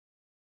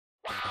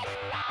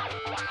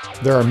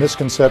There are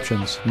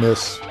misconceptions,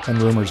 myths,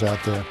 and rumors out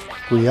there.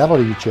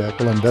 Reality Check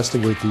will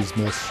investigate these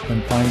myths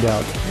and find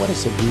out what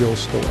is a real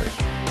story.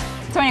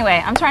 So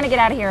anyway, I'm trying to get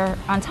out of here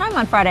on time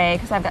on Friday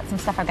because I've got some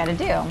stuff I've got to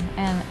do.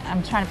 And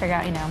I'm trying to figure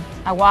out,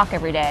 I walk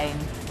every day.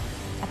 And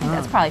I think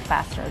that's probably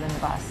faster than the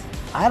bus.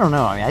 I don't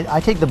know. I mean, I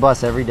take the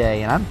bus every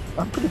day, and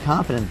I'm pretty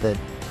confident that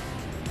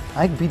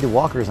I can beat the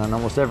walkers on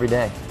almost every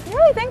day. You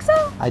really think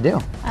so? I do.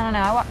 I don't know.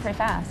 I walk pretty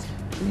fast.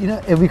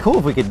 It'd be cool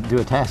if we could do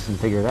a test and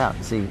figure it out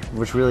and see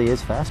which really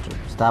is faster.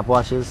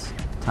 Stopwatches,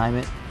 time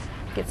it.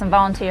 Get some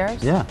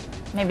volunteers. Yeah.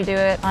 Maybe do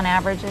it on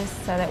averages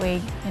so that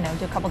we,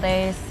 do a couple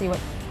days, see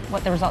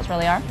what the results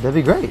really are. That'd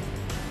be great.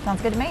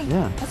 Sounds good to me.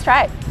 Yeah. Let's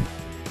try it.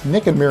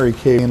 Nick and Mary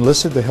Kay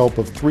enlisted the help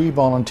of 3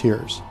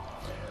 volunteers,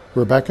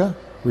 Rebecca,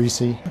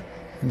 Reese,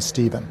 and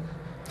Stephen,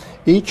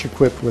 each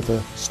equipped with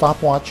a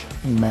stopwatch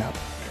and map.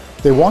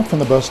 They walked from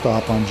the bus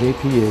stop on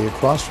JPA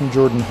across from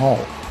Jordan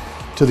Hall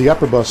to the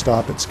upper bus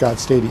stop at Scott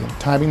Stadium,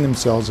 timing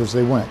themselves as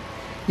they went,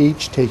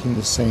 each taking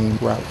the same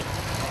route.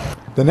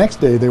 The next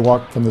day, they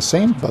walked from the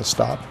same bus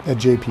stop at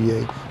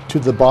JPA to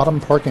the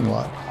bottom parking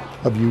lot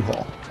of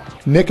U-Haul.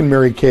 Nick and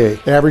Mary Kay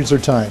averaged their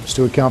times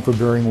to account for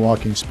varying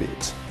walking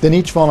speeds. Then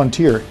each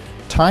volunteer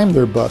timed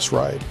their bus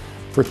ride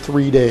for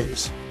 3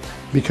 days.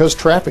 Because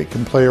traffic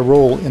can play a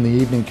role in the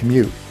evening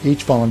commute,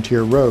 each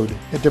volunteer rode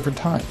at different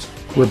times.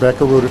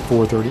 Rebecca rode at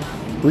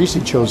 4:30,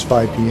 Reese chose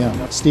 5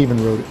 p.m.,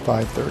 Stephen rode at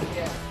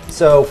 5:30.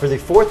 So for the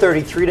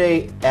 4:30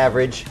 3-day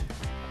average,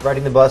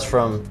 riding the bus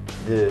from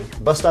the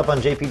bus stop on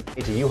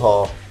JP to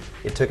U-Haul,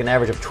 it took an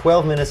average of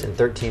 12 minutes and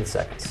 13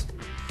 seconds.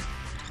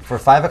 For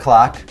 5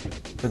 o'clock,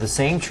 for the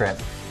same trip,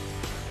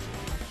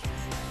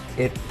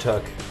 it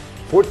took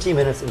 14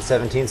 minutes and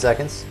 17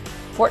 seconds.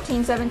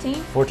 14:17?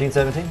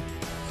 14:17.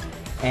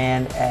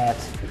 And at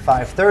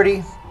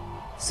 5:30,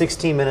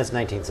 16 minutes,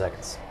 19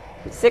 seconds.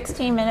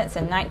 16 minutes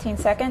and 19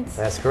 seconds?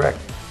 That's correct.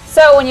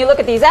 So when you look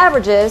at these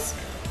averages,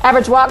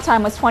 average walk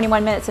time was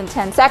 21 minutes and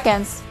 10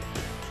 seconds.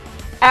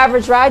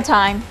 Average ride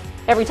time,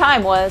 every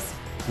time was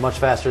much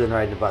faster than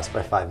riding the bus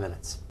by 5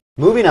 minutes.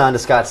 Moving on to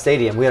Scott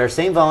Stadium, we had our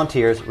same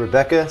volunteers,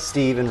 Rebecca,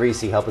 Steve, and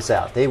Reese, help us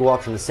out. They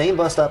walked from the same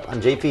bus stop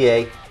on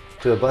JPA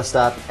to a bus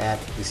stop at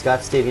the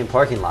Scott Stadium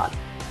parking lot.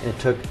 And it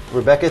took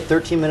Rebecca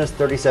 13 minutes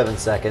 37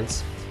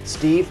 seconds,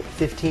 Steve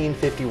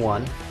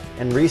 15:51,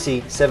 and Reese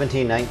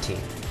 17:19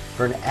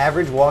 for an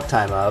average walk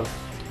time of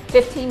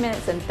 15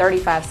 minutes and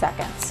 35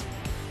 seconds.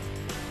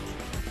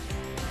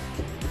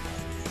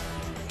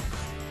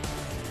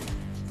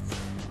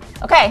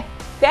 Okay,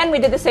 then we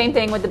did the same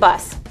thing with the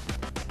bus.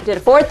 We did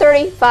a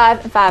 4:30,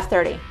 5, and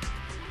 5:30.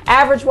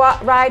 Average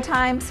ride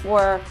times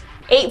were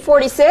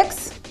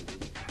 8:46,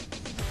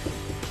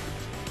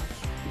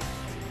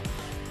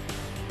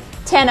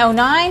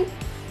 10:09,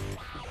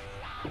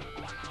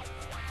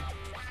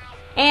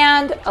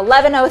 and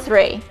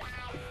 11:03.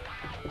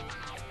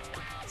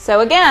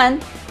 So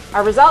again,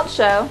 our results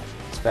show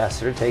it's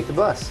faster to take the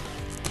bus.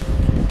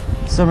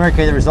 So Mary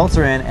Kay, the results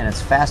are in, and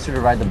it's faster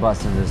to ride the bus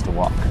than it is to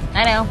walk.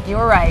 I know, you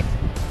were right.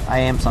 I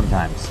am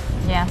sometimes.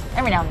 Yeah,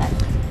 every now and then.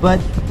 But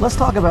let's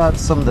talk about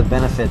some of the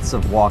benefits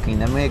of walking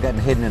that may have gotten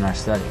hidden in our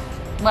study.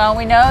 Well,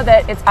 we know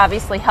that it's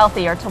obviously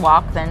healthier to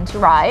walk than to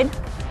ride,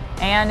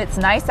 and it's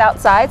nice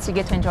outside, so you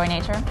get to enjoy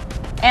nature.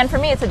 And for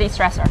me, it's a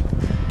de-stressor.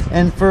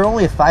 And for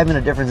only a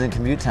 5-minute difference in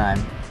commute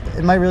time,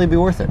 it might really be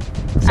worth it.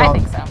 So I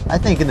think so. I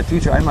think in the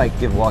future, I might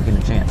give walking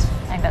a chance.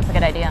 I think that's a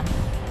good idea.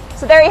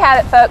 So there you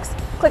have it, folks.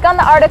 Click on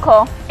the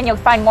article, and you'll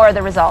find more of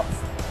the results.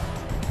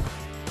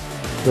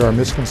 There are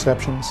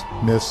misconceptions,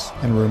 myths,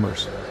 and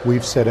rumors.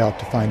 We've set out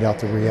to find out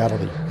the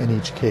reality in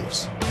each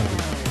case.